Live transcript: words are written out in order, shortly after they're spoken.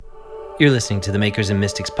You're listening to the Makers and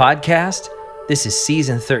Mystics podcast. This is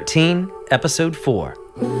season 13, episode 4.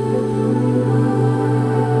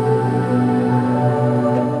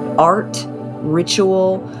 Art,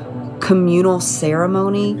 ritual, communal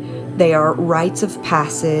ceremony, they are rites of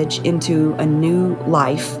passage into a new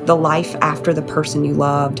life, the life after the person you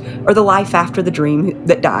loved, or the life after the dream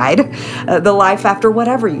that died, the life after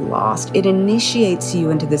whatever you lost. It initiates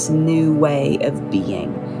you into this new way of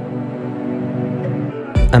being.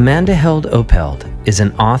 Amanda Held Opelt is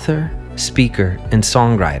an author, speaker, and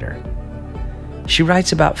songwriter. She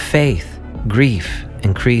writes about faith, grief,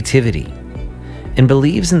 and creativity, and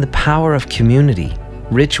believes in the power of community,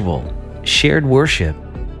 ritual, shared worship,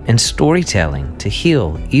 and storytelling to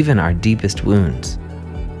heal even our deepest wounds.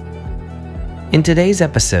 In today's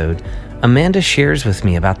episode, Amanda shares with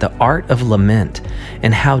me about the art of lament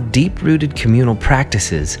and how deep-rooted communal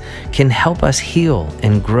practices can help us heal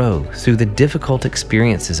and grow through the difficult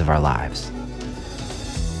experiences of our lives.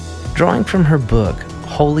 Drawing from her book,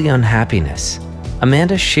 Holy Unhappiness,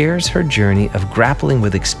 Amanda shares her journey of grappling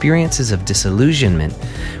with experiences of disillusionment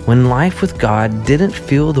when life with God didn't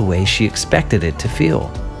feel the way she expected it to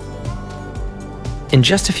feel. In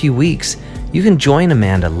just a few weeks, you can join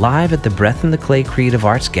Amanda live at the Breath in the Clay Creative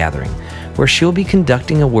Arts Gathering, where she'll be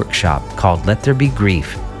conducting a workshop called Let There Be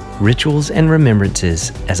Grief, Rituals and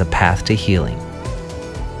Remembrances as a Path to Healing.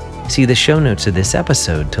 See the show notes of this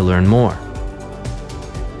episode to learn more.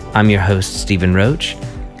 I'm your host, Stephen Roach,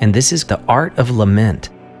 and this is The Art of Lament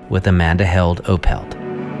with Amanda Held Opelt.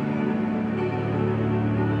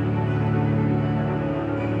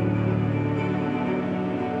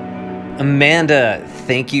 Amanda,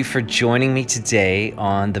 thank you for joining me today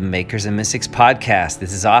on the Makers and Mystics podcast.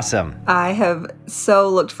 This is awesome. I have so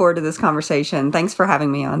looked forward to this conversation. Thanks for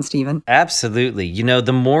having me on, Stephen. Absolutely. You know,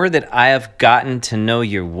 the more that I have gotten to know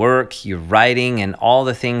your work, your writing, and all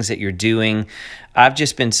the things that you're doing, I've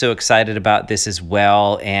just been so excited about this as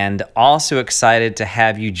well, and also excited to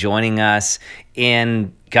have you joining us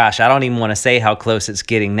in, gosh, I don't even want to say how close it's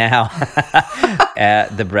getting now,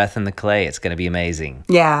 at the Breath in the Clay. It's going to be amazing.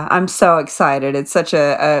 Yeah, I'm so excited. It's such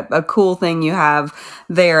a cool thing you have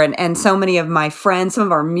there, and so many of my friends, some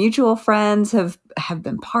of our mutual friends have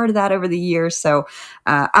been part of that over the years, so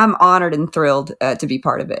I'm honored and thrilled to be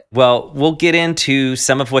part of it. Well, we'll get into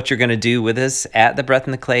some of what you're going to do with us at the Breath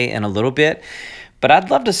in the Clay in a little bit. But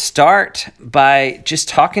I'd love to start by just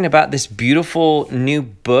talking about this beautiful new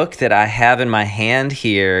book that I have in my hand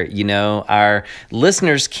here. You know, our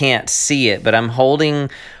listeners can't see it, but I'm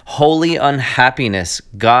holding Holy Unhappiness,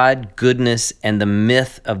 God, Goodness, and the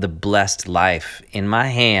Myth of the Blessed Life in my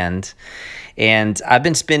hand. And I've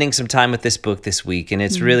been spending some time with this book this week, and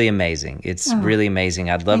it's really amazing. It's really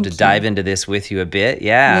amazing. I'd love to dive into this with you a bit.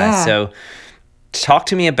 Yeah. So talk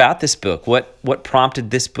to me about this book. What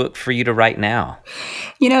prompted this book for you to write now?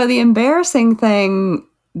 You know, the embarrassing thing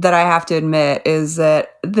that I have to admit is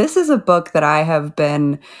that this is a book that I have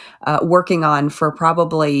been working on for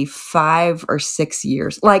probably 5 or 6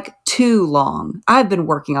 years, like too long. I've been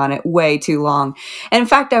working on it way too long. And in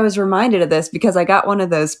fact, I was reminded of this because I got one of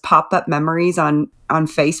those pop-up memories on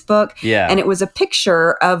Facebook. Yeah. And it was a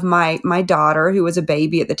picture of my daughter, who was a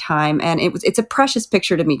baby at the time. And it's a precious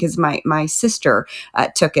picture to me because my sister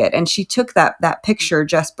took it. And she took that picture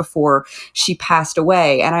just before she passed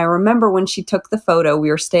away. And I remember when she took the photo,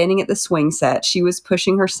 we were standing at the swing set. She was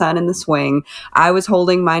pushing her son in the swing. I was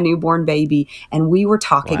holding my newborn baby, and we were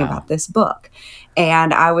talking about this book.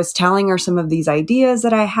 And I was telling her some of these ideas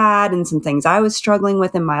that I had and some things I was struggling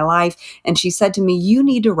with in my life. And she said to me, "You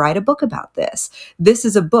need to write a book about this. This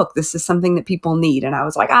is a book. This is something that people need." And I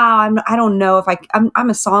was like, I don't know if I'm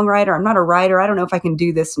a songwriter. I'm not a writer. I don't know if I can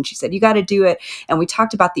do this. And she said, "You got to do it." And we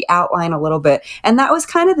talked about the outline a little bit. And that was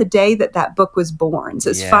kind of the day that book was born. So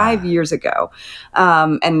it's 5 years ago.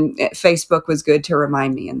 And Facebook was good to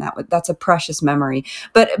remind me. And that's a precious memory.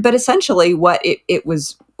 But essentially what it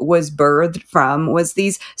was birthed from was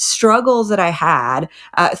these struggles that I had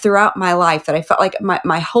throughout my life, that I felt like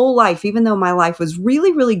my whole life, even though my life was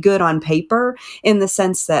really, really good on paper, in the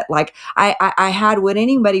sense that like I had what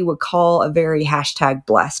anybody would call a very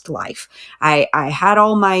 #blessed life. I had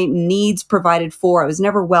all my needs provided for. I was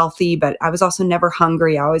never wealthy, but I was also never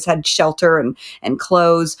hungry. I always had shelter and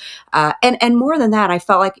clothes. And more than that, I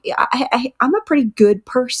felt like I'm a pretty good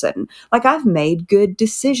person. Like I've made good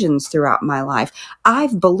decisions throughout my life.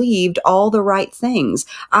 I've believed all the right things.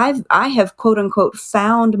 I have quote unquote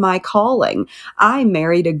found my calling. I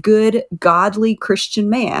married a good, godly Christian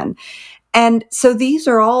man. And so these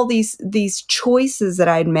are all these choices that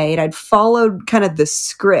I'd made. I'd followed kind of the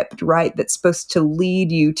script, right, that's supposed to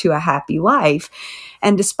lead you to a happy life.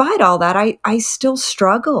 And despite all that, I still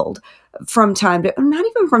struggled from time to, not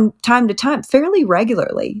even from time to time, fairly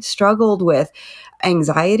regularly struggled with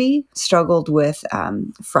anxiety, struggled with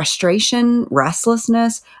frustration,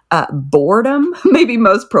 restlessness, boredom, maybe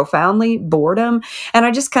most profoundly boredom. And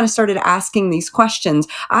I just kind of started asking these questions.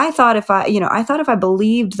 I thought if I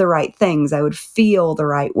believed the right things, I would feel the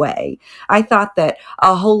right way. I thought that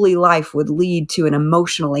a holy life would lead to an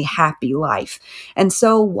emotionally happy life. And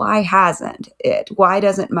so why hasn't it? Why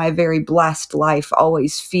doesn't my very blessed life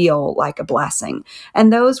always feel like a blessing?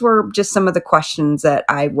 And those were just some of the questions that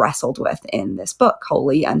I wrestled with in this book,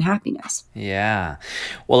 Holy Unhappiness. Yeah.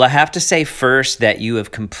 Well, I have to say first that you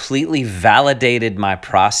have completely validated my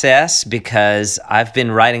process, because I've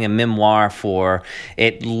been writing a memoir for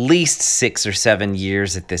at least 6 or 7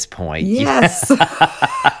 years at this point. Yes.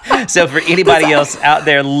 So for anybody else out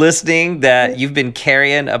there listening that you've been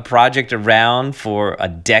carrying a project around for a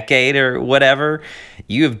decade or whatever,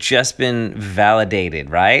 you have just been validated,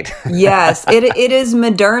 right? Yes, it is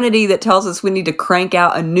modernity that tells us we need to crank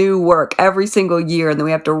out a new work every single year, and then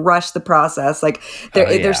we have to rush the process. Like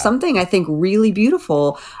there's something I think really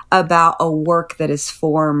beautiful about a work that is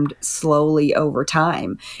formed slowly over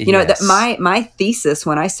time. You know, that my thesis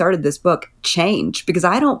when I started this book changed because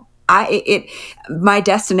my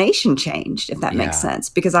destination changed, if that makes sense,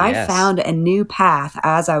 because I found a new path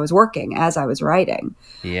as I was working, as I was writing.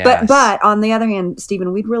 Yes. But on the other hand,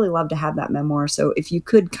 Stephen, we'd really love to have that memoir. So if you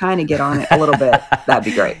could kind of get on it a little bit, that'd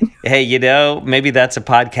be great. Hey, maybe that's a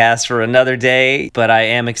podcast for another day, but I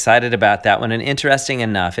am excited about that one. And interesting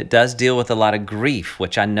enough, it does deal with a lot of grief,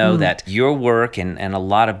 which I know that your work and a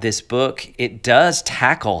lot of this book, it does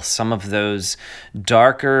tackle some of those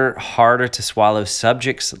darker, harder to swallow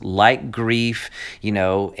subjects like grief,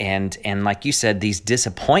 and like you said, these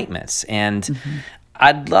disappointments. And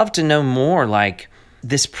I'd love to know more, like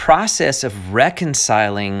this process of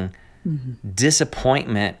reconciling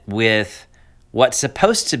disappointment with what's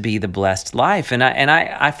supposed to be the blessed life. And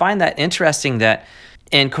I find that interesting that,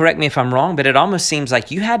 and correct me if I'm wrong, but it almost seems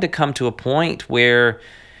like you had to come to a point where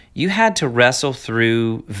you had to wrestle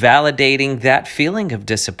through validating that feeling of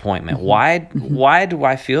disappointment. Why do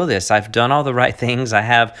I feel this? I've done all the right things. I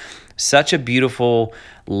have such a beautiful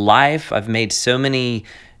life. I've made so many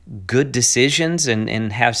good decisions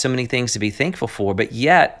and have so many things to be thankful for, but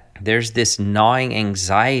yet there's this gnawing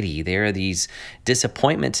anxiety. There are these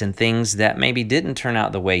disappointments and things that maybe didn't turn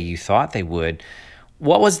out the way you thought they would.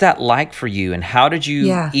 What was that like for you, and how did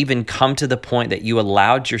you even come to the point that you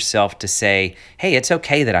allowed yourself to say, hey, it's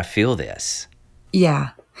okay that I feel this? Yeah.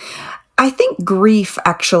 I think grief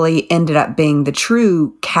actually ended up being the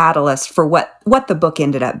true catalyst for what the book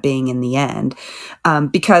ended up being in the end.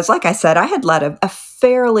 Because like I said, I had led a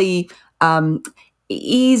fairly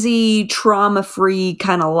easy, trauma-free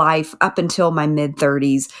kind of life up until my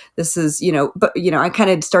mid-30s. This is, I kind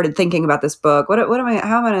of started thinking about this book. How am I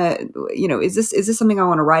gonna, is this something I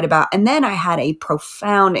want to write about? And then I had a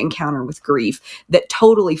profound encounter with grief that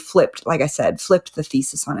totally flipped the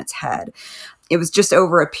thesis on its head. It was just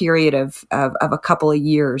over a period of a couple of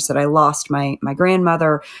years that I lost my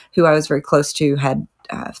grandmother, who I was very close to, had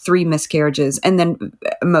 3 miscarriages, and then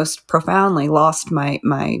most profoundly lost my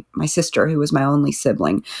sister, who was my only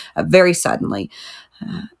sibling, very suddenly.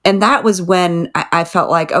 And that was when I felt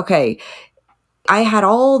like, okay, I had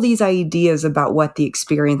all these ideas about what the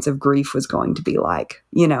experience of grief was going to be like.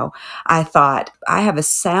 I thought, I have a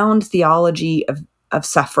sound theology of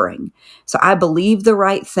suffering. So I believe the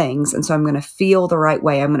right things. And so I'm going to feel the right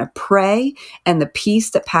way. I'm going to pray, and the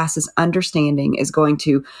peace that passes understanding is going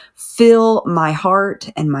to fill my heart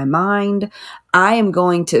and my mind. I am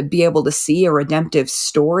going to be able to see a redemptive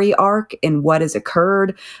story arc in what has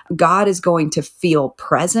occurred. God is going to feel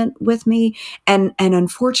present with me. And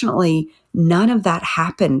unfortunately, none of that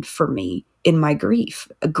happened for me in my grief.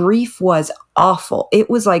 Grief was awful. It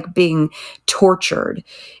was like being tortured.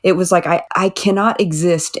 It was like, I cannot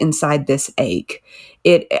exist inside this ache.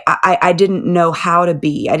 I didn't know how to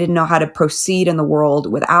be. I didn't know how to proceed in the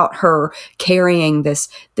world without her carrying this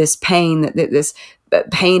pain, this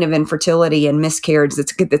pain of infertility and miscarriage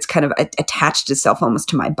that's kind of attached itself almost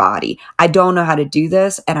to my body. I don't know how to do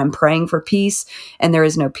this, and I'm praying for peace, and there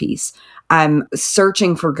is no peace. I'm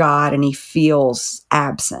searching for God, and he feels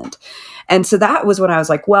absent. And so that was when I was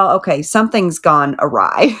like, well, okay, something's gone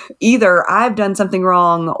awry. Either I've done something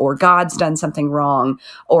wrong, or God's done something wrong,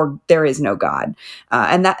 or there is no God.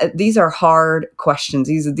 And these are hard questions.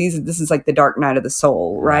 This is like the dark night of the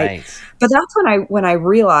soul, right? But that's when I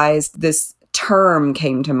realized this term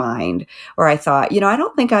came to mind where I thought, I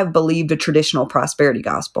don't think I've believed a traditional prosperity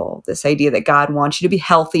gospel, this idea that God wants you to be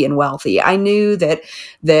healthy and wealthy. I knew that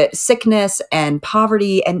sickness and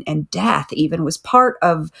poverty and death even was part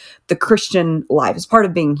of the Christian life, as part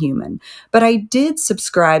of being human. But I did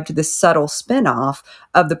subscribe to this subtle spinoff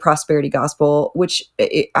of the prosperity gospel, which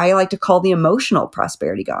I like to call the emotional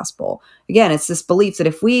prosperity gospel. Again, it's this belief that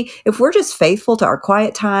if we're just faithful to our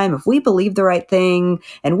quiet time, if we believe the right thing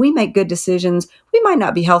and we make good decisions, we might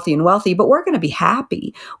not be healthy and wealthy, but we're going to be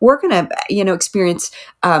happy. We're going to, experience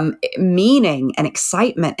meaning and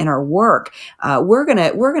excitement in our work. We're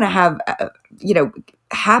gonna have,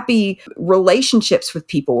 happy relationships with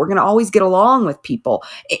people. We're going to always get along with people.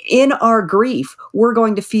 In our grief, we're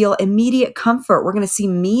going to feel immediate comfort. We're going to see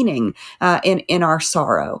meaning in our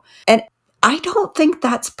sorrow. And I don't think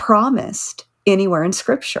that's promised anywhere in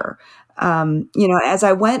Scripture. As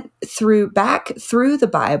I went back through the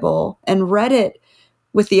Bible and read it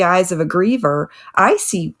with the eyes of a griever, I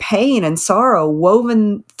see pain and sorrow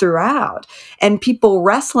woven throughout, and people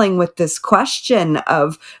wrestling with this question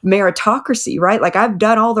of meritocracy, right? Like, I've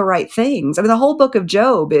done all the right things. I mean, the whole book of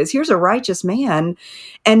Job is, here's a righteous man,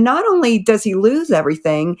 and not only does he lose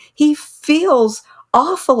everything, he feels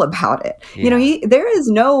awful about it. Yeah.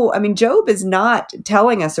 Job is not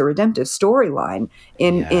telling us a redemptive storyline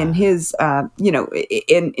in his,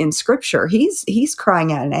 in Scripture. He's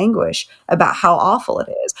crying out in anguish about how awful it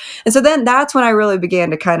is. And so then that's when I really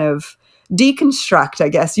began to kind of deconstruct, I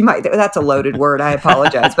guess that's a loaded word. I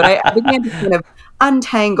apologize. But I began to kind of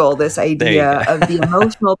untangle this idea of the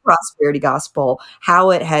emotional prosperity gospel, how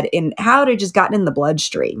it had just gotten in the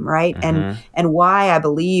bloodstream, right? Mm-hmm. And why I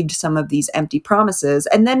believed some of these empty promises.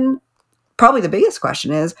 And then probably the biggest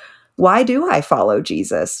question is, why do I follow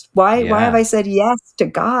Jesus? Why have I said yes to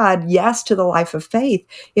God, yes to the life of faith,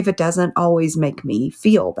 if it doesn't always make me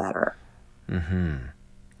feel better? Mm-hmm.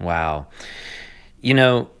 Wow.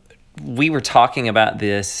 We were talking about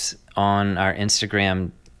this on our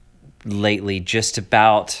Instagram lately, just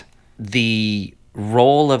about the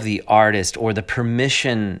role of the artist, or the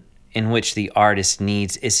permission in which the artist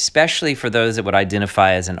needs, especially for those that would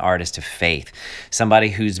identify as an artist of faith, somebody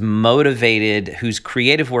who's motivated, whose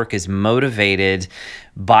creative work is motivated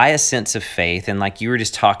by a sense of faith, and like you were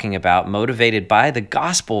just talking about, motivated by the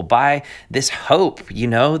gospel, by this hope,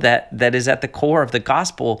 that is at the core of the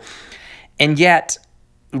gospel. And yet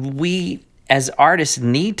we as artists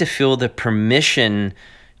need to feel the permission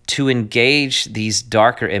to engage these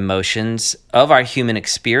darker emotions of our human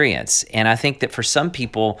experience. And I think that for some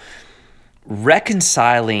people,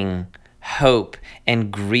 reconciling hope and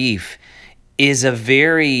grief is a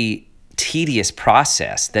very tedious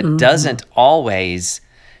process that doesn't always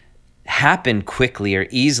happen quickly or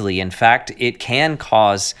easily. In fact, it can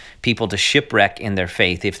cause people to shipwreck in their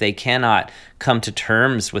faith if they cannot come to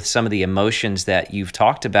terms with some of the emotions that you've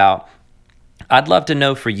talked about. I'd love to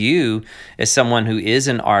know, for you, as someone who is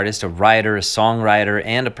an artist, a writer, a songwriter,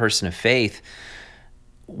 and a person of faith,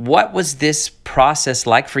 what was this process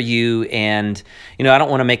like for you? And, I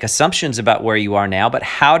don't want to make assumptions about where you are now, but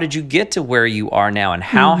how did you get to where you are now? And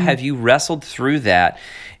how have you wrestled through that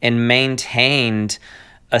and maintained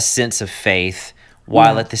a sense of faith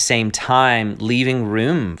while at the same time leaving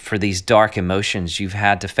room for these dark emotions you've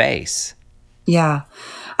had to face? Yeah.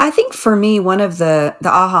 I think for me, one of the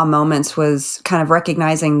aha moments was kind of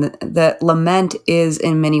recognizing that lament is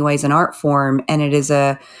in many ways an art form, and it is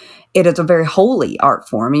a very holy art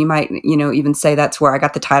form. You might, even say that's where I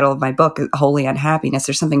got the title of my book, Holy Unhappiness.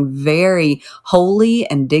 There's something very holy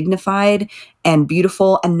and dignified and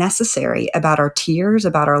beautiful and necessary about our tears,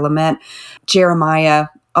 about our lament. Jeremiah,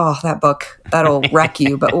 oh, that book, that'll wreck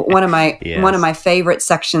you. But one of my favorite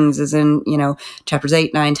sections is in, chapters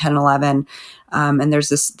 8, 9, 10, and 11. And there's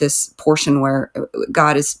this portion where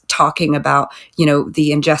God is talking about,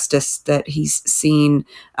 the injustice that he's seen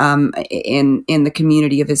in the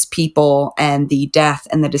community of his people, and the death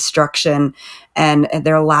and the destruction and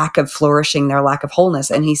their lack of flourishing, their lack of wholeness.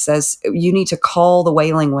 And he says, you need to call the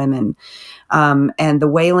wailing women. And the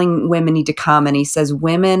wailing women need to come. And he says,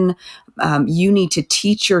 women, you need to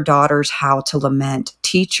teach your daughters how to lament,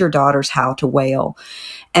 teach your daughters how to wail.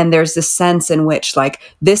 And there's this sense in which, like,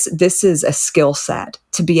 this is a skill set,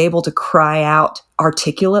 to be able to cry out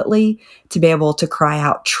articulately, to be able to cry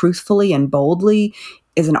out truthfully and boldly,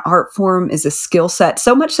 is an art form, is a skill set.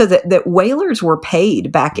 So much so that wailers were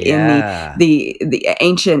paid back in the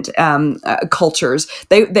ancient cultures.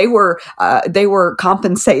 They were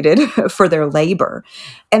compensated for their labor.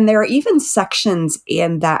 And there are even sections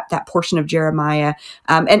in that portion of Jeremiah,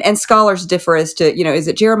 and scholars differ as to, is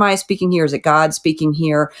it Jeremiah speaking here? Is it God speaking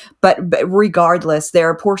here? But regardless, there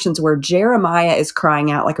are portions where Jeremiah is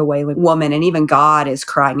crying out like a wailing woman, and even God is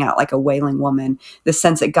crying out like a wailing woman. The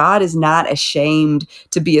sense that God is not ashamed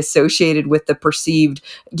to be associated with the perceived,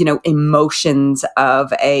 emotions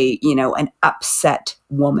of an upset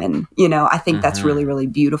woman. I think that's really, really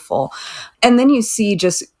beautiful. And then you see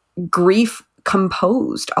just grief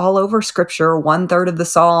composed all over scripture. 1/3 of the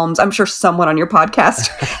Psalms, I'm sure someone on your podcast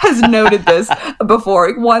has noted this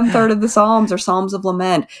before, 1/3 of the Psalms are Psalms of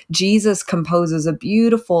lament. Jesus composes a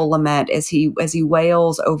beautiful lament as he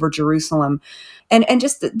wails over Jerusalem, and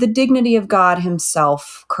just the dignity of God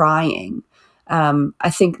himself crying. I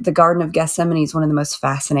think the Garden of Gethsemane is one of the most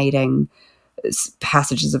fascinating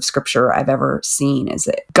passages of scripture I've ever seen. Is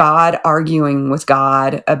it God arguing with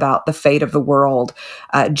God about the fate of the world?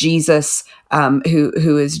 Jesus,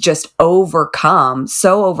 who is just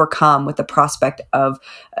so overcome with the prospect of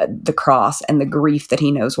the cross and the grief that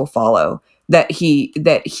he knows will follow, that he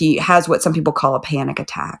has what some people call a panic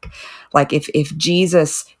attack. Like if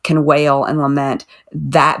Jesus can wail and lament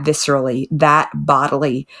that viscerally, that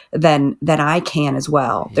bodily, then I can as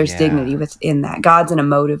well. There's dignity within that. God's an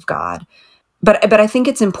emotive God. But I think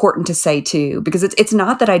it's important to say too, because it's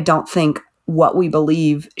not that I don't think what we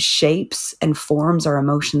believe shapes and forms our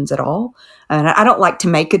emotions at all. And I don't like to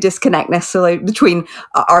make a disconnect necessarily between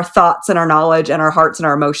our thoughts and our knowledge and our hearts and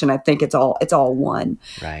our emotion. I think it's all one.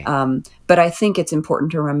 Right. But I think it's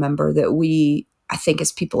important to remember that I think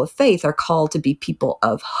as people of faith, are called to be people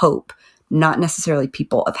of hope, not necessarily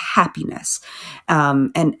people of happiness.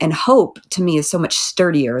 And hope to me is so much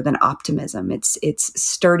sturdier than optimism. It's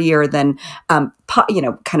sturdier than,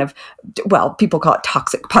 people call it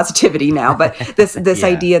toxic positivity now, but this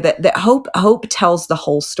idea that hope tells the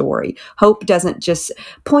whole story. Hope doesn't just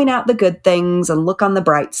point out the good things and look on the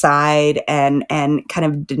bright side and kind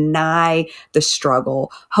of deny the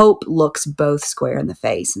struggle. Hope looks both square in the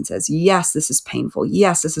face and says, yes, this is painful.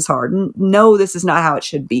 Yes, this is hard. No, this is not how it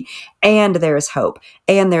should be. And there is hope,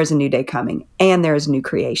 and there's a new day coming, and there is new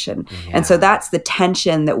creation. Yeah. And so that's the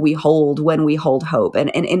tension that we hold when we hold hope. And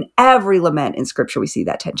in every lament in scripture, we see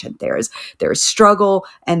that tension. There is struggle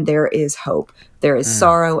and there is hope. There is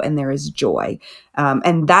sorrow and there is joy.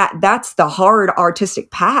 And that's the hard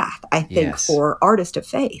artistic path, I think, for artists of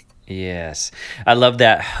faith. Yes. I love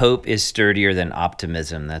that hope is sturdier than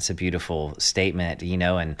optimism. That's a beautiful statement,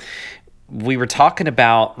 and we were talking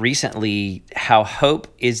about recently how hope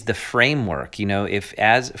is the framework,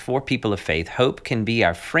 for people of faith, hope can be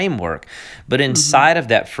our framework, but inside of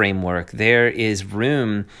that framework, there is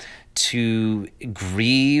room to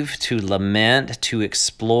grieve, to lament, to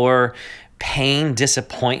explore pain,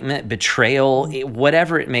 disappointment, betrayal,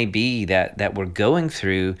 whatever it may be that we're going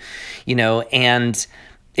through, and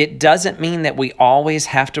it doesn't mean that we always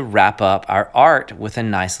have to wrap up our art with a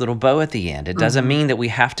nice little bow at the end. It doesn't mean that we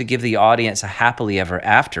have to give the audience a happily ever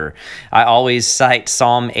after. I always cite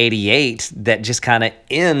Psalm 88 that just kind of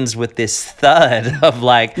ends with this thud of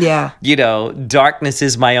darkness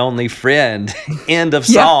is my only friend. End of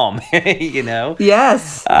Psalm,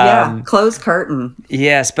 Yes. Close curtain.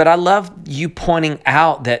 Yes, but I love you pointing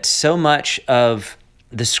out that so much of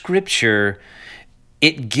the scripture,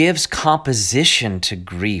 it gives composition to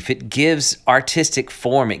grief. It gives artistic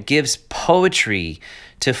form. It gives poetry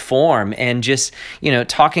to form. And just,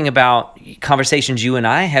 talking about conversations you and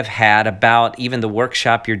I have had about even the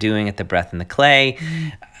workshop you're doing at the Breath and the Clay,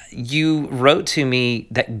 you wrote to me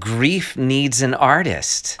that grief needs an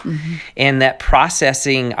artist, and that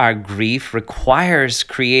processing our grief requires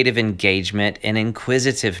creative engagement and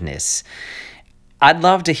inquisitiveness. I'd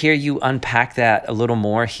love to hear you unpack that a little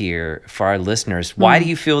more here for our listeners. Why do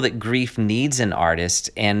you feel that grief needs an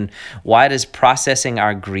artist, and why does processing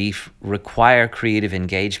our grief require creative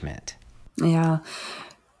engagement? Yeah.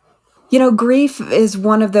 Grief is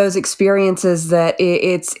one of those experiences that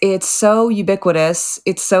it's so ubiquitous,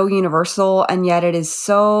 it's so universal, and yet it is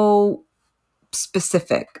so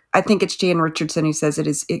specific. I think it's Jan Richardson who says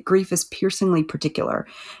grief is piercingly particular.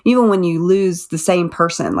 Even when you lose the same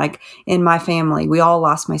person, like in my family, we all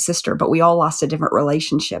lost my sister, but we all lost a different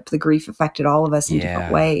relationship. The grief affected all of us in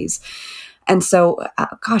different ways. And so,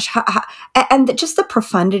 and just the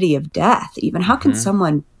profundity of death, even how can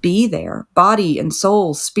someone be there, body and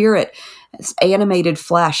soul, spirit, animated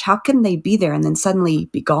flesh, how can they be there and then suddenly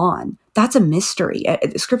be gone? That's a mystery.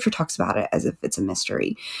 Scripture talks about it as if it's a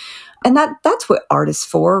mystery. And that's what art is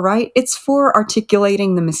for, right? It's for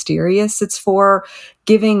articulating the mysterious. It's for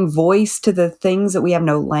giving voice to the things that we have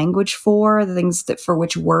no language for, the things for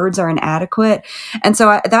which words are inadequate. And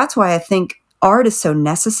so that's why I think art is so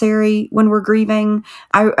necessary when we're grieving.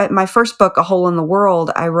 My first book, A Hole in the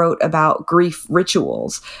World, I wrote about grief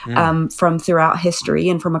rituals from throughout history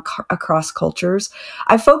and from across cultures.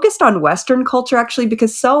 I focused on Western culture actually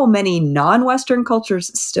because so many non-Western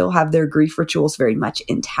cultures still have their grief rituals very much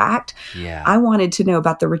intact. Yeah. I wanted to know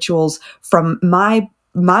about the rituals from my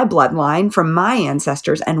bloodline, from my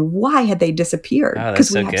ancestors, and why had they disappeared? Oh, that's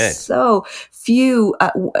Because we so have good. so few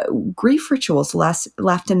grief rituals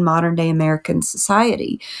left in modern day American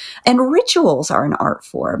society. And rituals are an art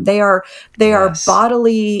form. They are Yes.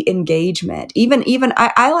 bodily engagement. Even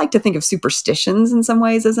I like to think of superstitions in some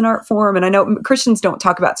ways as an art form. And I know Christians don't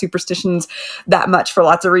talk about superstitions that much for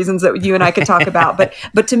lots of reasons that you and I could talk about.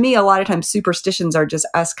 But to me, a lot of times superstitions are just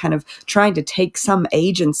us kind of trying to take some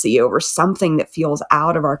agency over something that feels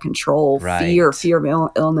out of our control. Right. Fear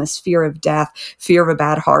of illness, fear of death, fear of a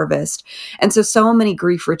bad harvest. And so many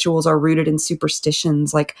grief rituals are rooted in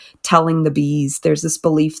superstitions, like telling the bees. There's this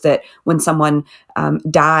belief that when someone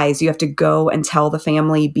dies, you have to go and tell the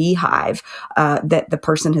family beehive that the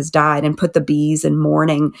person has died, and put the bees in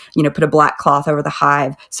mourning, put a black cloth over the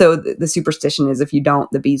hive. So the superstition is if you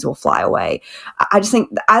don't, the bees will fly away. I just think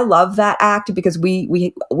I love that act because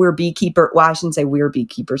we're beekeeper. Well, I shouldn't say we're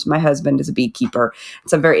beekeepers. My husband is a beekeeper.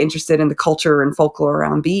 So I'm very interested in the culture and folklore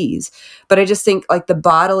around bees. But I just think like the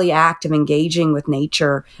bodily act of engaging with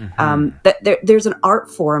nature, that there's an art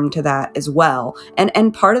form to that as well.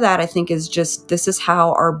 And part of that, I think, is just this is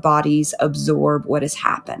how our bodies absorb what has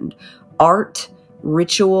happened. Art,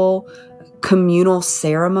 ritual, communal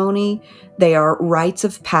ceremony. They are rites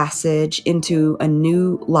of passage into a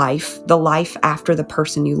new life, the life after the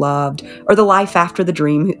person you loved, or the life after the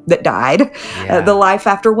dream that died, the life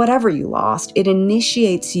after whatever you lost. It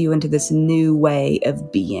initiates you into this new way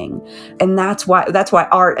of being. And that's why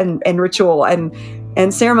art and ritual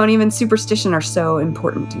and ceremony, even superstition, are so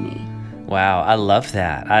important to me. Wow, I love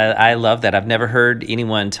that. I love that. I've never heard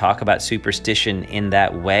anyone talk about superstition in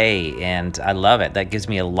that way, and I love it. That gives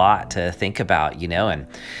me a lot to think about, and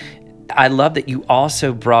I love that you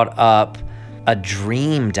also brought up a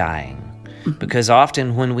dream dying, because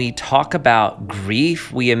often when we talk about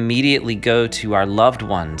grief, we immediately go to our loved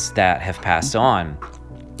ones that have passed on.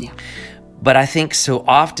 Yeah. But I think so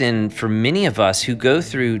often for many of us who go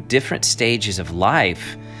through different stages of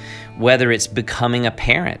life, whether it's becoming a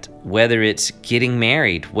parent, whether it's getting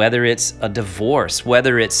married, whether it's a divorce,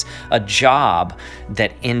 whether it's a job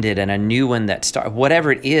that ended and a new one that started,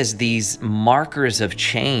 whatever it is, these markers of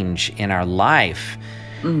change in our life,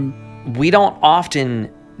 we don't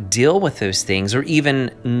often deal with those things or even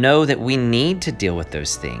know that we need to deal with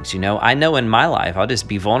those things. I know in my life, I'll just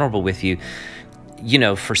be vulnerable with you,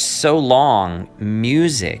 for so long,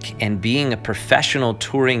 music and being a professional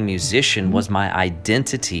touring musician was my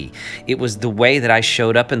identity. It was the way that I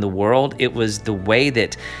showed up in the world. It was the way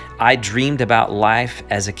that I dreamed about life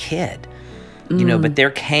as a kid. But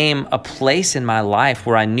there came a place in my life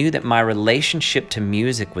where I knew that my relationship to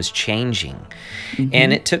music was changing.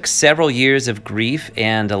 And it took several years of grief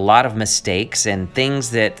and a lot of mistakes and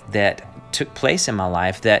things that took place in my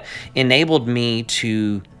life that enabled me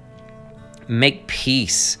to make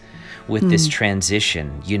peace with this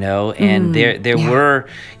transition, and there were,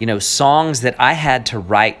 songs that I had to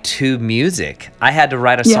write to music. I had to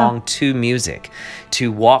write a song to music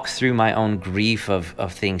to walk through my own grief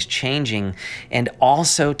of things changing, and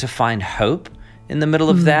also to find hope in the middle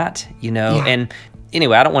of that, and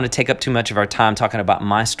anyway, I don't want to take up too much of our time talking about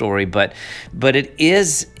my story, but it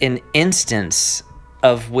is an instance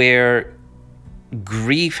of where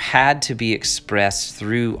grief had to be expressed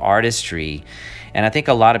through artistry. And I think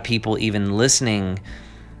a lot of people even listening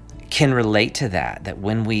can relate to that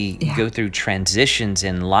when we go through transitions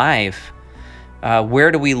in life,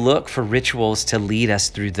 where do we look for rituals to lead us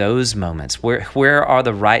through those moments? Where are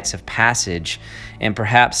the rites of passage? And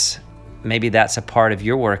perhaps maybe that's a part of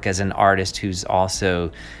your work as an artist who's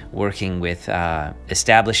also working with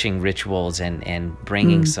establishing rituals and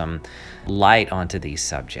bringing some light onto these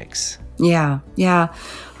subjects. Yeah.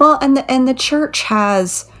 Well, and the church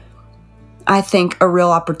has, I think, a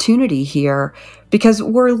real opportunity here because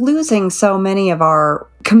we're losing so many of our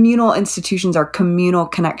communal institutions, our communal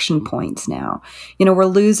connection points now. We're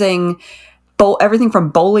losing everything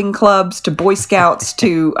from bowling clubs to Boy Scouts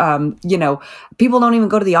to, people don't even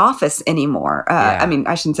go to the office anymore. I mean,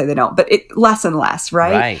 I shouldn't say they don't, but less and less,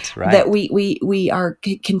 right? Right. That we are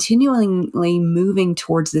continually moving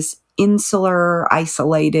towards this insular,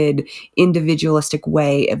 isolated, individualistic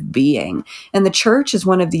way of being. And the church is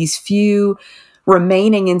one of these few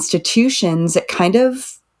remaining institutions that kind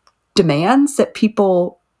of demands that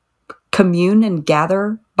people commune and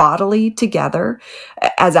gather bodily together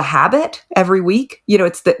as a habit every week.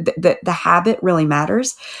 It's the habit really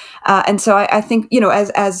matters. And so I think,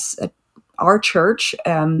 as our church,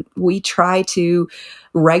 we try to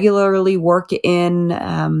regularly work in,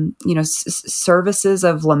 services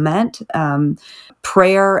of lament,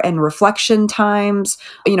 prayer and reflection times.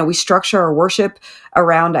 We structure our worship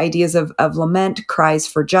around ideas of lament, cries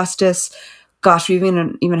for justice. Gosh, we've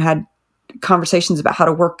even had conversations about how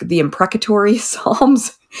to work the imprecatory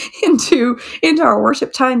psalms into our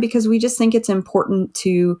worship time, because we just think it's important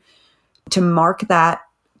to mark that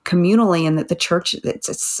communally, and that the church,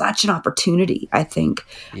 it's such an opportunity, I think,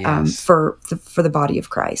 Yes. for the body of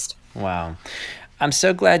Christ. Wow. I'm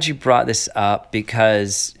so glad you brought this up,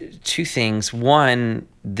 because two things. One,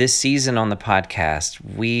 this season on the podcast,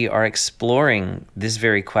 we are exploring this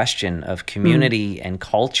very question of community and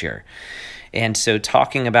culture. And so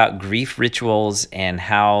talking about grief rituals and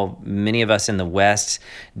how many of us in the West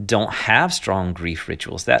don't have strong grief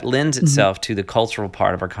rituals, that lends itself to the cultural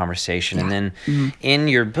part of our conversation. Yeah. And then in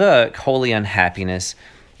your book, Holy Unhappiness,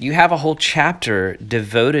 you have a whole chapter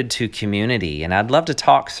devoted to community, and I'd love to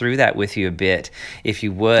talk through that with you a bit, if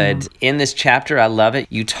you would. In this chapter, I love it.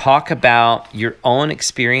 You talk about your own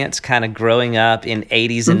experience kind of growing up in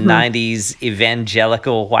 80s and 90s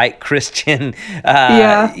evangelical white Christian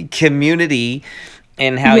community,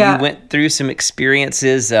 and how you went through some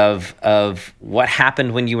experiences of what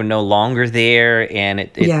happened when you were no longer there, and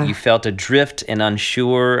you felt adrift and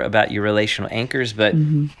unsure about your relational anchors. But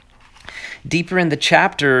deeper in the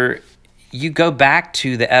chapter, you go back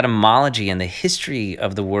to the etymology and the history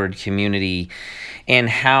of the word community, and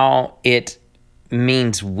how it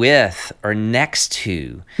means with or next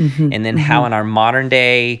to, and then how in our modern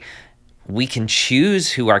day we can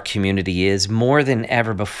choose who our community is more than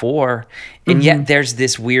ever before, and yet there's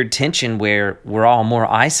this weird tension where we're all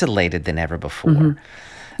more isolated than ever before.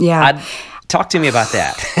 Talk to me about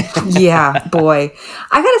that. Yeah, boy.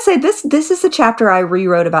 I got to say, this is a chapter I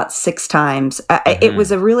rewrote about 6 times. It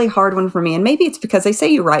was a really hard one for me. And maybe it's because they say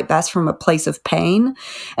you write best from a place of pain.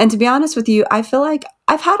 And to be honest with you, I feel like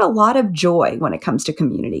I've had a lot of joy when it comes to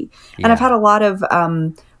community. And I've had a lot of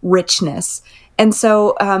richness. And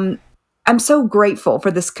so I'm so grateful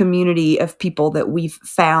for this community of people that we've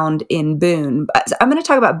found in Boone. I'm going to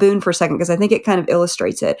talk about Boone for a second, because I think it kind of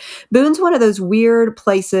illustrates it. Boone's one of those weird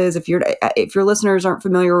places. If your listeners aren't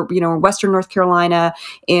familiar, Western North Carolina,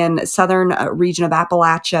 in southern region of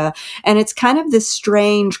Appalachia, and it's kind of this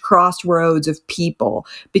strange crossroads of people,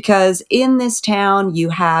 because in this town you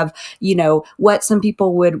have, what some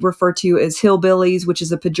people would refer to as hillbillies, which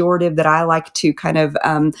is a pejorative that I like to kind of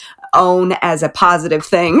own as a positive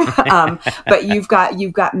thing. But you've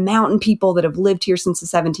got mountain people that have lived here since the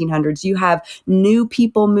 1700s. You have new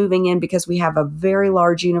people moving in because we have a very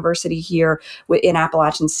large university here in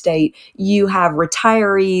Appalachian State. You have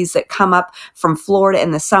retirees that come up from Florida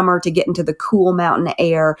in the summer to get into the cool mountain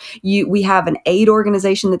air. We have an aid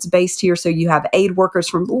organization that's based here. So you have aid workers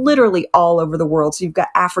from literally all over the world. So you've got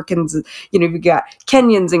Africans, you've got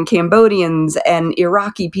Kenyans and Cambodians and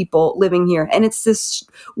Iraqi people living here. And it's this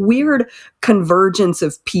weird convergence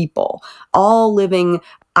of people all living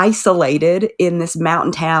isolated in this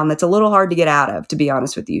mountain town that's a little hard to get out of, to be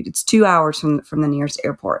honest with you. It's 2 hours from the nearest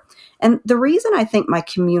airport. And the reason I think my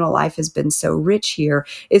communal life has been so rich here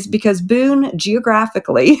is because Boone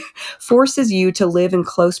geographically forces you to live in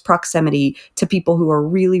close proximity to people who are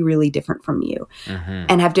really, really different from you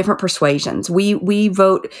and have different persuasions. We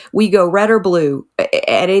vote, we go red or blue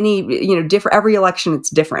at any, different, every election it's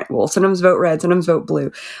different. We'll sometimes vote red, sometimes vote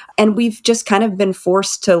blue. And we've just kind of been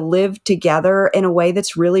forced to live together in a way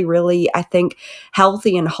that's really, really, I think,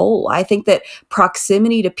 healthy and whole. I think that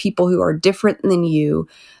proximity to people who are different than you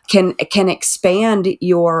can expand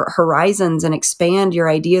your horizons and expand your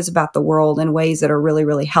ideas about the world in ways that are really,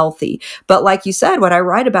 really healthy. But like you said, what I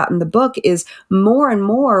write about in the book is more and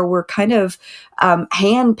more we're kind of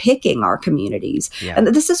hand-picking our communities. Yeah. And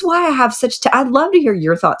this is why I have I'd love to hear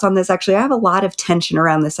your thoughts on this. Actually, I have a lot of tension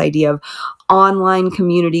around this idea of online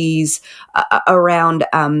communities, around,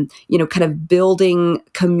 kind of building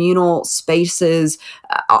communal spaces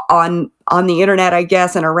on the internet, I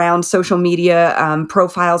guess, and around social media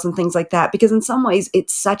profiles and things like that. Because in some ways,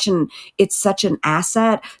 it's such an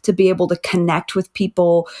asset to be able to connect with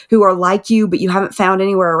people who are like you, but you haven't found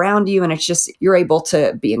anywhere around you. And it's just, you're able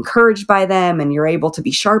to be encouraged by them and you're able to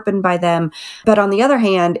be sharpened by them. But on the other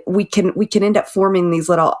hand, we can end up forming these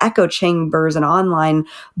little echo chambers and online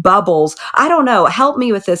bubbles. I don't know. Help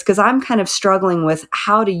me with this, because I'm kind of struggling with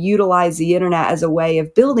how to utilize the internet as a way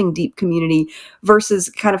of building deep community versus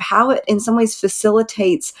kind of how it in some ways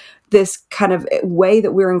facilitates this kind of way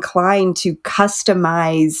that we're inclined to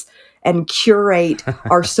customize and curate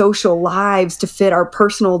our social lives to fit our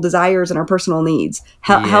personal desires and our personal needs.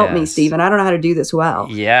 Help me, Yes. Stephen. I don't know how to do this well.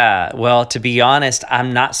 Yeah. Well, to be honest,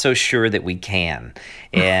 I'm not so sure that we can.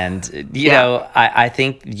 And, Yeah. I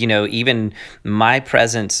think, even my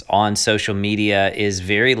presence on social media is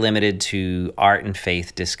very limited to art and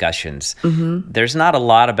faith discussions. There's not a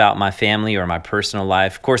lot about my family or my personal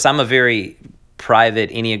life. Of course, I'm a very private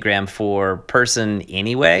Enneagram 4 person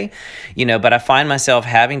anyway, but I find myself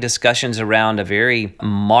having discussions around a very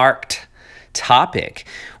marked topic.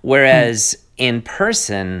 Whereas in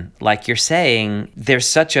person, like you're saying, there's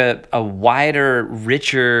such a wider,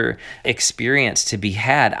 richer experience to be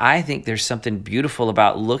had. I think there's something beautiful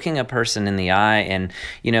about looking a person in the eye. And,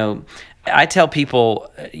 I tell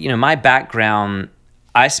people, my background,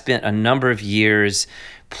 I spent a number of years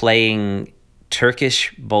playing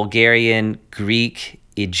Turkish, Bulgarian, Greek,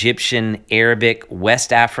 Egyptian, Arabic,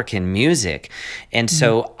 West African music. And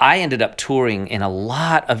so I ended up touring in a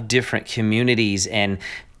lot of different communities and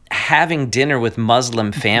having dinner with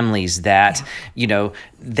Muslim families that,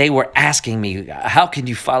 they were asking me, how can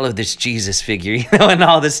you follow this Jesus figure, and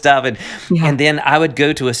all this stuff. And then I would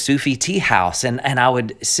go to a Sufi tea house and I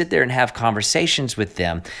would sit there and have conversations with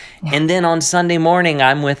them. And then on Sunday morning,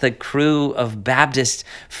 I'm with a crew of Baptist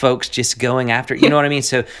folks just going after, you know what I mean?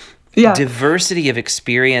 So diversity of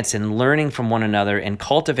experience and learning from one another and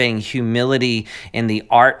cultivating humility in the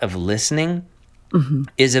art of listening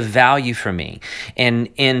is a value for me. And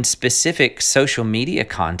in specific social media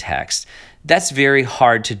context, that's very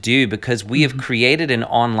hard to do because we have created an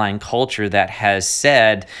online culture that has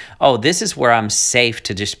said, oh, this is where I'm safe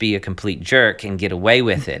to just be a complete jerk and get away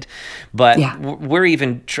with it. But we're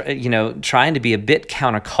even, trying to be a bit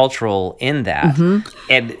countercultural in that. And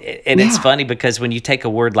it's funny because when you take a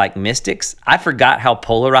word like mystics, I forgot how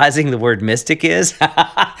polarizing the word mystic is,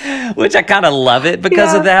 which I kind of love it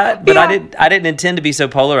because of that. But I didn't intend to be so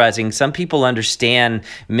polarizing. Some people understand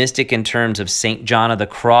mystic in terms of Saint John of the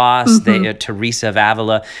Cross, Teresa of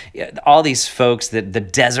Avila, all these folks, that the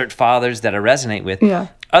desert fathers that I resonate with.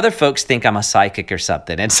 Other folks think I'm a psychic or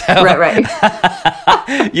something. And so, anyways,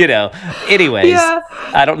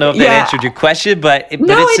 I don't know if that answered your question, but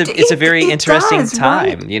it's a very interesting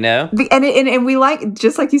time, right? And we like,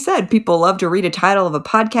 just like you said, people love to read a title of a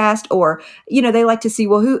podcast, or, they like to see,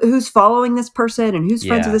 well, who's following this person and who's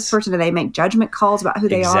friends with this person, and they make judgment calls about who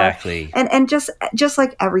they are. And just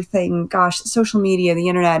like everything, gosh, social media, the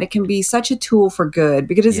internet, it can be such a tool for good,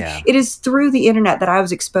 because it is through the internet that I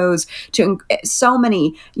was exposed to so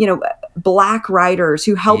many Black writers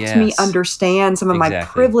who helped me understand some of my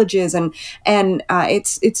privileges, and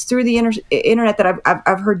it's through the internet that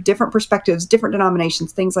I've heard different perspectives, different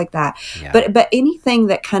denominations, things like that. But anything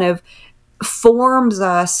that kind of forms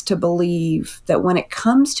us to believe that when it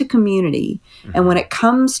comes to community and when it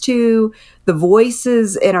comes to the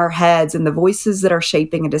voices in our heads and the voices that are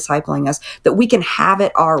shaping and discipling us, that we can have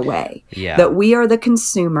it our way, that we are the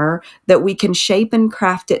consumer, that we can shape and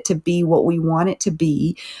craft it to be what we want it to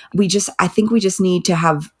be. I think we just need to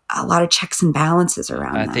have a lot of checks and balances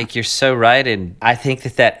around that. I think you're so right. And I think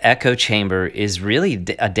that echo chamber is really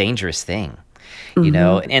a dangerous thing.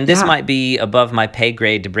 And this might be above my pay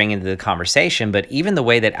grade to bring into the conversation, but even the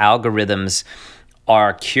way that algorithms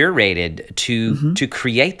are curated to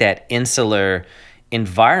create that insular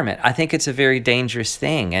environment, I think it's a very dangerous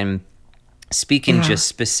thing. And speaking just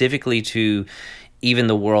specifically to even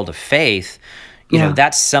the world of faith,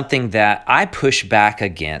 that's something that I push back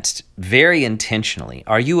against very intentionally.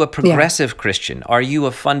 Are you a progressive Christian? Are you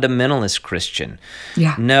a fundamentalist Christian?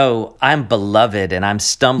 No, I'm beloved and I'm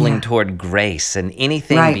stumbling toward grace, and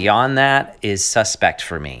anything beyond that is suspect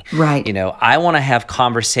for me. I want to have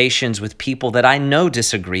conversations with people that I know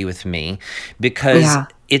disagree with me, because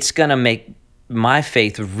it's going to make my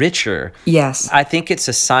faith richer. I think it's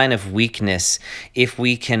a sign of weakness if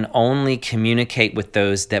we can only communicate with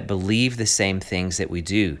those that believe the same things that we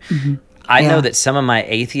do. I know that some of my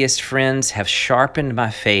atheist friends have sharpened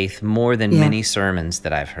my faith more than many sermons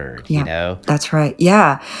that I've heard, That's right.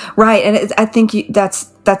 Right. And I think that's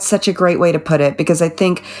such a great way to put it, because I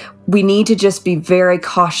think we need to just be very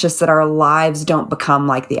cautious that our lives don't become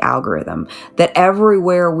like the algorithm, that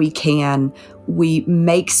everywhere we can, we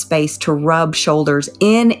make space to rub shoulders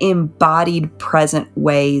in embodied present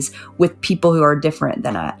ways with people who are different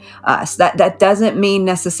than us. That doesn't mean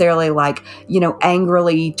necessarily like,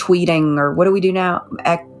 angrily tweeting, or what do we do now?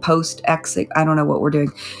 Post X, I don't know what we're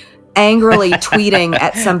doing. angrily tweeting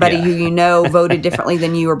at somebody Yeah. who you know voted differently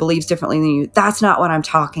than you or believes differently than you. That's not what I'm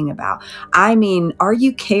talking about. I mean, are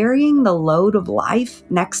you carrying the load of life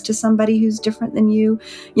next to somebody who's different than you?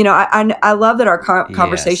 I love that our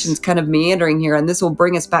conversation's Yes. kind of meandering here, and this will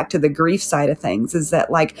bring us back to the grief side of things, is that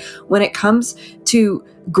like when it comes to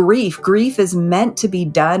grief is meant to be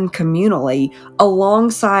done communally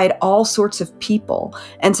alongside all sorts of people.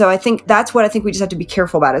 And so I think that's what I think we just have to be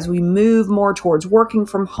careful about as we move more towards working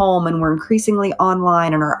from home and we're increasingly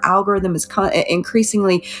online and our algorithm is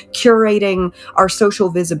increasingly curating our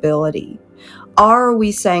social visibility. Are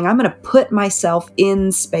we saying, I'm going to put myself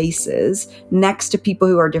in spaces next to people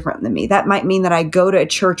who are different than me? That might mean that I go to a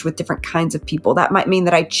church with different kinds of people. That might mean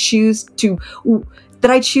that I choose to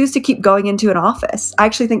keep going into an office. I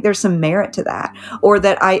actually think there's some merit to that. Or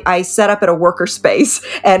that I set up at a worker space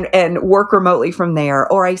and work remotely from there.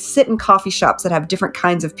 Or I sit in coffee shops that have different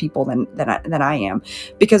kinds of people than I am.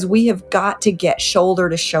 Because we have got to get shoulder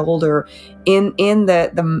to shoulder in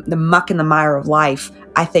the muck and the mire of life,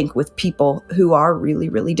 I think, with people who are really,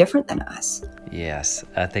 really different than us. Yes,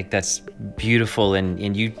 I think that's beautiful.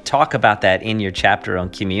 And you talk about that in your chapter on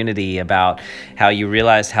community, about how you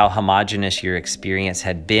realized how homogenous your experience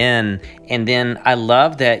had been. And then I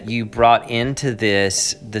love that you brought into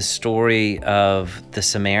this the story of the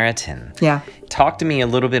Samaritan. Yeah. Talk to me a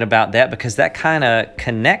little bit about that, because that kind of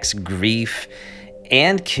connects grief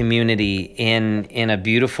and community in a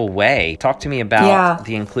beautiful way. Talk to me about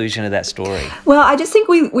the inclusion of that story. Well, I just think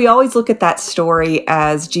we always look at that story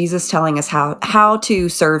as Jesus telling us how to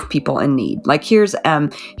serve people in need. Like here's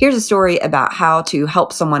a story about how to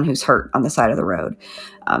help someone who's hurt on the side of the road.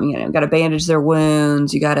 Got to bandage their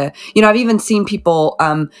wounds. You got to, I've even seen people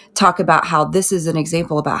talk about how this is an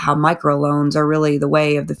example about how microloans are really the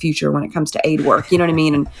way of the future when it comes to aid work. You know what I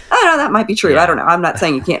mean? And I know that might be true. Yeah. I don't know. I'm not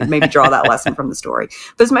saying you can't maybe draw that lesson from the story.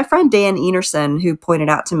 But it's my friend Dan Enerson who pointed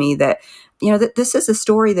out to me that, that this is a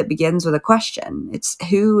story that begins with a question. It's,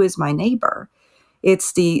 who is my neighbor?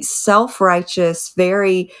 It's the self-righteous,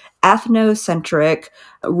 very ethnocentric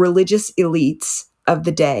religious elites of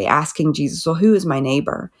the day asking Jesus, well, who is my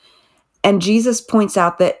neighbor? And Jesus points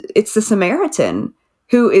out that it's the Samaritan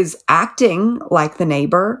who is acting like the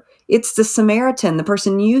neighbor. It's the Samaritan, the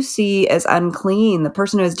person you see as unclean, the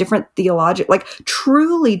person who has different theological, like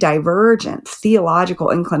truly divergent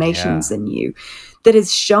theological inclinations than you, that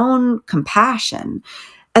is shown compassion.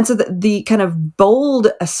 And so the kind of bold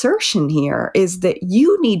assertion here is that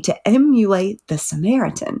you need to emulate the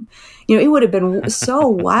Samaritan. It would have been so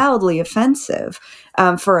wildly offensive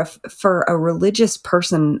for a religious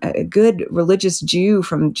person, a good religious Jew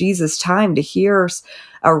from Jesus' time, to hear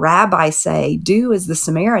a rabbi say, do as the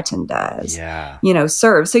Samaritan does,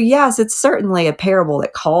 serve. So yes, it's certainly a parable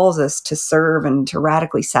that calls us to serve and to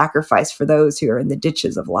radically sacrifice for those who are in the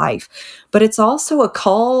ditches of life. But it's also a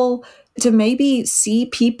call to maybe see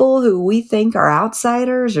people who we think are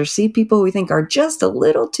outsiders or see people who we think are just a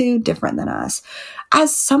little too different than us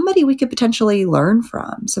as somebody we could potentially learn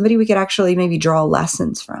from, somebody we could actually maybe draw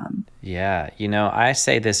lessons from. Yeah, I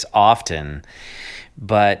say this often,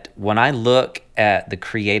 but when I look at the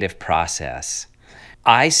creative process,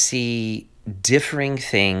 I see differing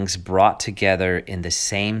things brought together in the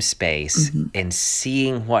same space and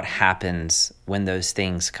seeing what happens when those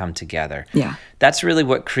things come together. Yeah. That's really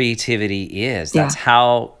what creativity is. That's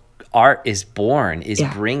how art is born, is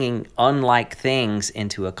bringing unlike things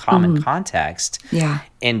into a common context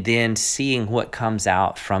and then seeing what comes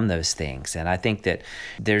out from those things. And I think that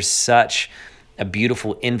there's such a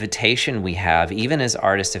beautiful invitation we have, even as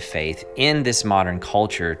artists of faith in this modern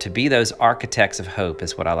culture, to be those architects of hope,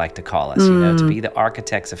 is what I like to call us, to be the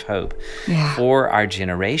architects of hope for our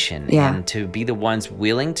generation, and to be the ones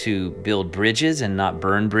willing to build bridges and not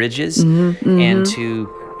burn bridges, and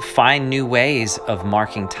to find new ways of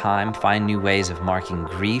marking time, find new ways of marking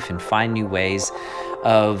grief, and find new ways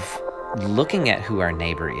of looking at who our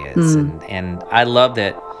neighbor is. And I love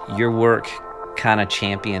that your work kind of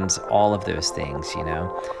champions all of those things,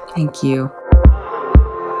 Thank you.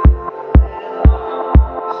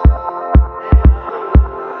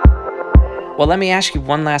 Well, let me ask you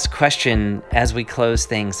one last question as we close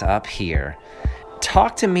things up here.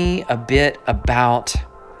 Talk to me a bit about,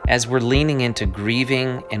 as we're leaning into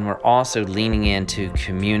grieving and we're also leaning into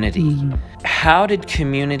community, how did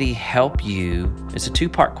community help you? It's a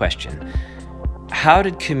two-part question. How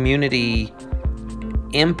did community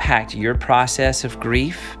impact your process of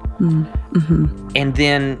grief? And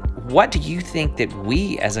then what do you think that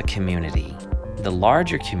we as a community, the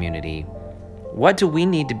larger community, what do we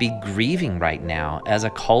need to be grieving right now as a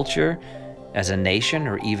culture, as a nation,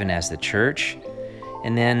 or even as the church?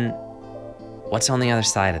 And then What's on the other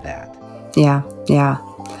side of that? Yeah. Yeah.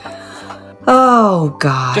 Oh,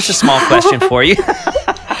 gosh. Just a small question for you.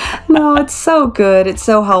 No, it's so good. It's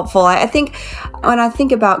so helpful. I think when I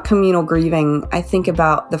think about communal grieving, I think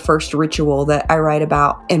about the first ritual that I write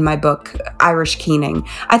about in my book, Irish Keening.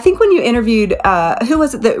 I think when you interviewed, who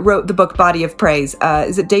was it that wrote the book Body of Praise?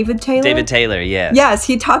 Is it David Taylor? David Taylor, yes. Yes,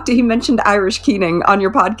 he mentioned Irish Keening on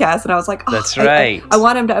your podcast, and I was like, oh, that's right. I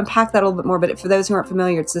want him to unpack that a little bit more. But for those who aren't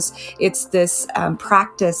familiar, it's this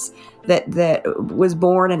practice that was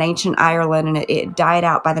born in ancient Ireland, and it died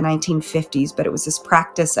out by the 1950s. But it was this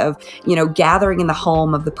practice of, gathering in the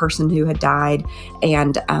home of the person who had died,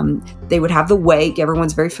 and they would have the wake.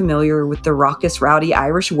 Everyone's very familiar with the raucous, rowdy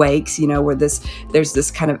Irish wakes, where there's this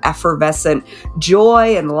kind of effervescent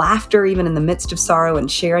joy and laughter, even in the midst of sorrow, and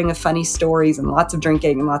sharing of funny stories, and lots of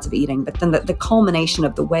drinking and lots of eating. But then the culmination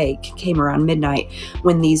of the wake came around midnight,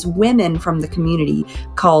 when these women from the community,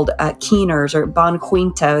 called keeners, or Bon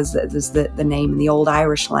Quinta is the name in the old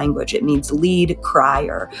Irish language. It means lead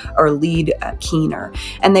crier or lead keener.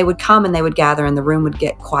 And they would come and they would gather, and the room would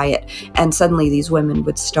get quiet. And suddenly these women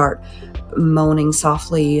would start moaning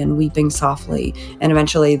softly and weeping softly, and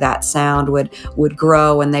eventually that sound would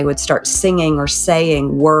grow, and they would start singing or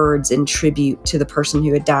saying words in tribute to the person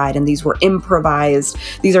who had died. And these were improvised.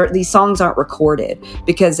 These songs aren't recorded,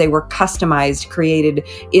 because they were customized, created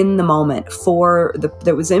in the moment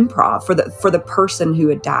there was improv for the person who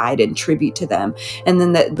had died in tribute to them. And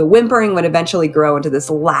then the whimpering would eventually grow into this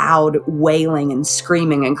loud wailing and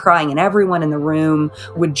screaming and crying, and everyone in the room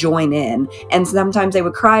would join in. And sometimes they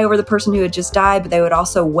would cry over the person who had just died, but they would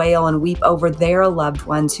also wail and weep over their loved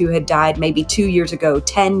ones who had died maybe 2 years ago,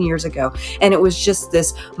 10 years ago. And it was just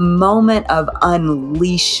this moment of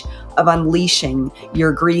unleashing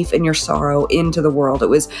your grief and your sorrow into the world.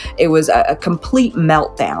 It was a complete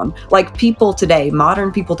meltdown. Like people today,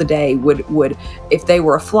 modern people today would, if they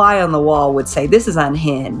were a fly on the wall, would say, this is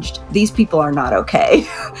unhinged. These people are not okay.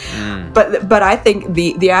 But I think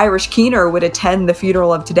the Irish keener would attend the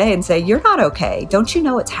funeral of today and say, you're not okay. Don't you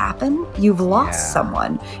know what's happened? You've lost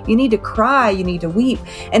someone. You need to cry. You need to weep.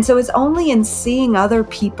 And so it's only in seeing other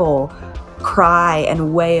people cry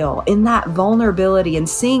and wail in that vulnerability, and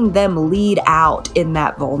seeing them lead out in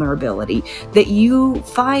that vulnerability, that you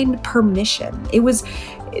find permission. It was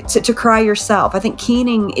to cry yourself. I think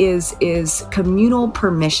keening is communal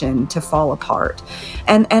permission to fall apart,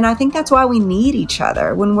 and I think that's why we need each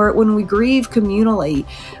other. When we grieve communally,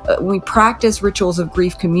 when we practice rituals of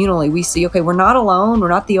grief communally, we see, okay, we're not alone. We're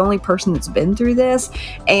not the only person that's been through this,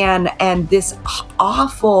 and this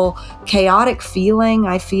awful, chaotic feeling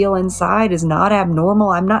I feel inside is not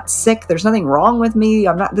abnormal. I'm not sick. There's nothing wrong with me.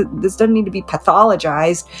 This doesn't need to be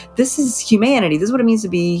pathologized. This is humanity. This is what it means to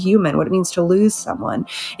be human, what it means to lose someone.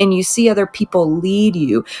 And you see other people lead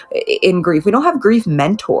you in grief. We don't have grief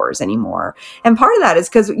mentors anymore. And part of that is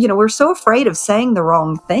because, we're so afraid of saying the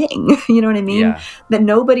wrong thing. You know what I mean? Yeah. That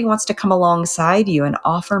nobody wants to come alongside you and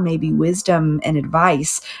offer maybe wisdom and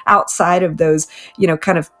advice outside of those,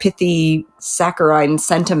 kind of pithy, saccharine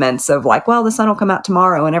sentiments of like, well, the sun will come out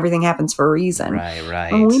tomorrow and everything happens for a reason.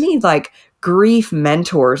 Right. And we need grief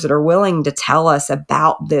mentors that are willing to tell us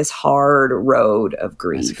about this hard road of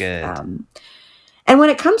grief. That's good. And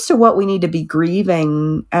when it comes to what we need to be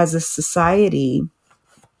grieving as a society,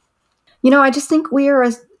 I just think we're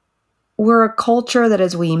a culture that,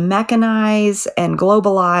 as we mechanize and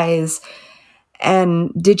globalize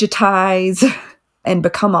and digitize and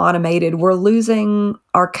become automated, we're losing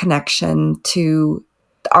our connection to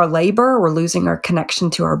our labor. We're losing our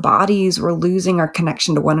connection to our bodies. We're losing our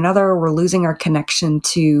connection to one another. We're losing our connection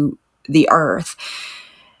to the earth.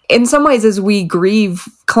 In some ways, as we grieve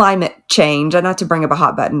climate change, and not to bring up a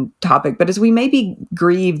hot button topic, but as we maybe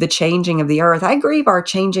grieve the changing of the earth, I grieve our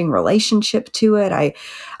changing relationship to it.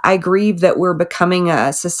 I grieve that we're becoming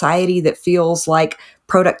a society that feels like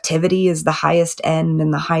productivity is the highest end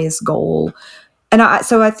and the highest goal. And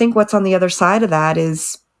so I think what's on the other side of that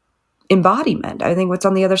is embodiment. I think what's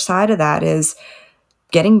on the other side of that is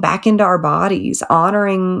getting back into our bodies,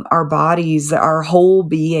 honoring our bodies, our whole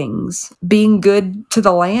beings, being good to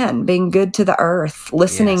the land, being good to the earth,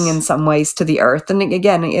 listening in some ways to the earth. And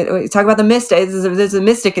again, talk about the mystic. There's a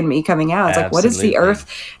mystic in me coming out. It's like, what does the earth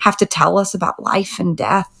have to tell us about life and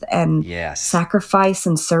death and sacrifice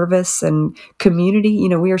and service and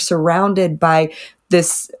community? We are surrounded by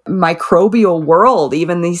this microbial world,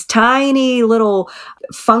 even these tiny little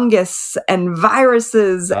fungus and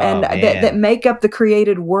viruses and that make up the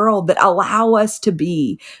created world, that allow us to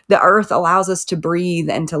be. The earth allows us to breathe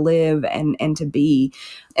and to live and to be.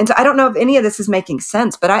 And so I don't know if any of this is making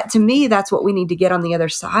sense, but to me, that's what we need to get on the other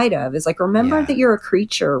side of, is like, remember that you're a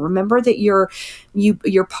creature. Remember that you're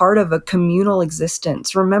part of a communal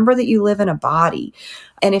existence. Remember that you live in a body.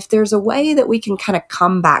 And if there's a way that we can kind of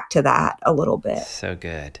come back to that a little bit. So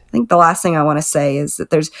good. I think the last thing I want to say is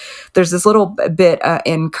that there's this little bit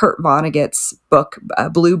in Kurt Vonnegut's book,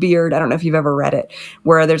 Bluebeard. I don't know if you've ever read it,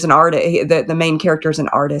 where there's an artist, the main character is an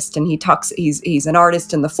artist, and he's an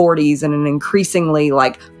artist in the 40s in an increasingly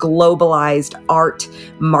like globalized art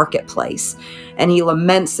marketplace. And he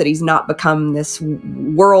laments that he's not become this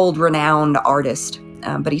world-renowned artist.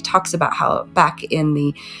 But he talks about how back in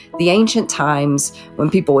the ancient times, when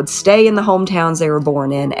people would stay in the hometowns they were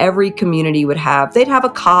born in, every community they'd have a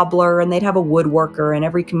cobbler and they'd have a woodworker, and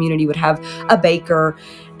every community would have a baker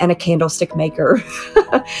and a candlestick maker.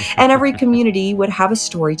 And every community would have a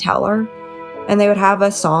storyteller, and they would have a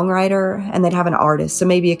songwriter, and they'd have an artist. So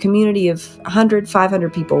maybe a community of 100,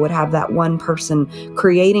 500 people would have that one person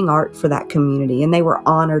creating art for that community, and they were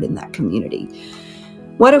honored in that community.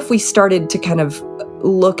 What if we started to kind of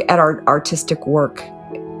look at our artistic work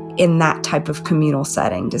in that type of communal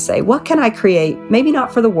setting, to say, what can I create? Maybe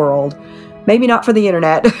not for the world, maybe not for the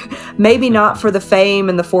internet, maybe not for the fame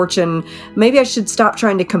and the fortune. Maybe I should stop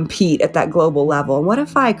trying to compete at that global level. And what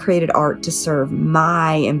if I created art to serve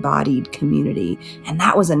my embodied community? And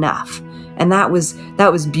that was enough. And that was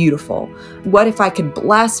beautiful. What if I could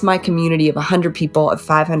bless my community of 100 people, of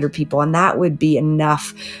 500 people, and that would be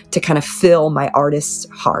enough to kind of fill my artist's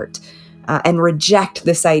heart, and reject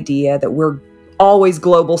this idea that we're always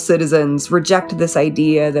global citizens, reject this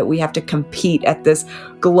idea that we have to compete at this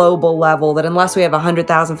global level, that unless we have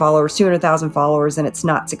 100,000 followers, 200,000 followers, and it's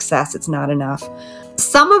not success, it's not enough.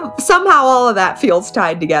 Somehow all of that feels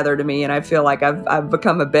tied together to me, and I feel like I've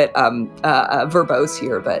become a bit verbose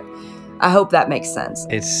here, but I hope that makes sense.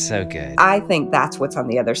 It's so good. I think that's what's on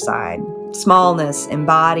the other side. Smallness,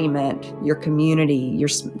 embodiment, your community, your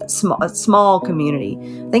small community.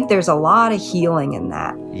 I think there's a lot of healing in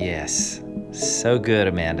that. Yes. So good,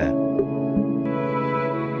 Amanda.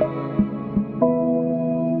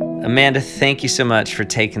 Amanda, thank you so much for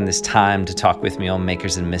taking this time to talk with me on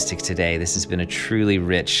Makers and Mystics today. This has been a truly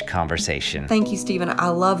rich conversation. Thank you, Stephen. I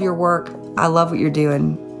love your work. I love what you're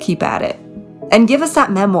doing. Keep at it. And give us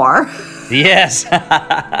that memoir. Yes,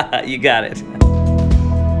 you got it.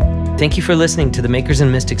 Thank you for listening to the Makers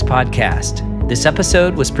and Mystics podcast. This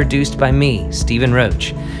episode was produced by me, Stephen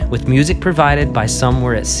Roach, with music provided by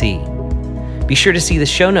Somewhere at Sea. Be sure to see the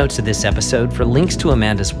show notes of this episode for links to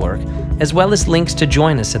Amanda's work, as well as links to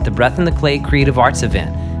join us at the Breath in the Clay Creative Arts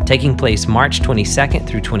event, taking place March 22nd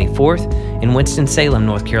through 24th in Winston-Salem,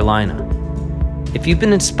 North Carolina. If you've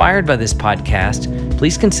been inspired by this podcast,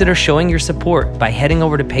 please consider showing your support by heading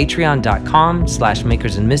over to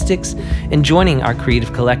patreon.com/makersandmystics and joining our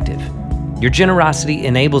creative collective. Your generosity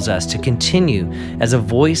enables us to continue as a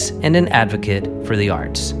voice and an advocate for the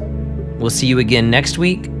arts. We'll see you again next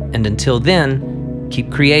week, and until then,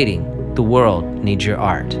 keep creating. The world needs your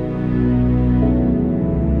art.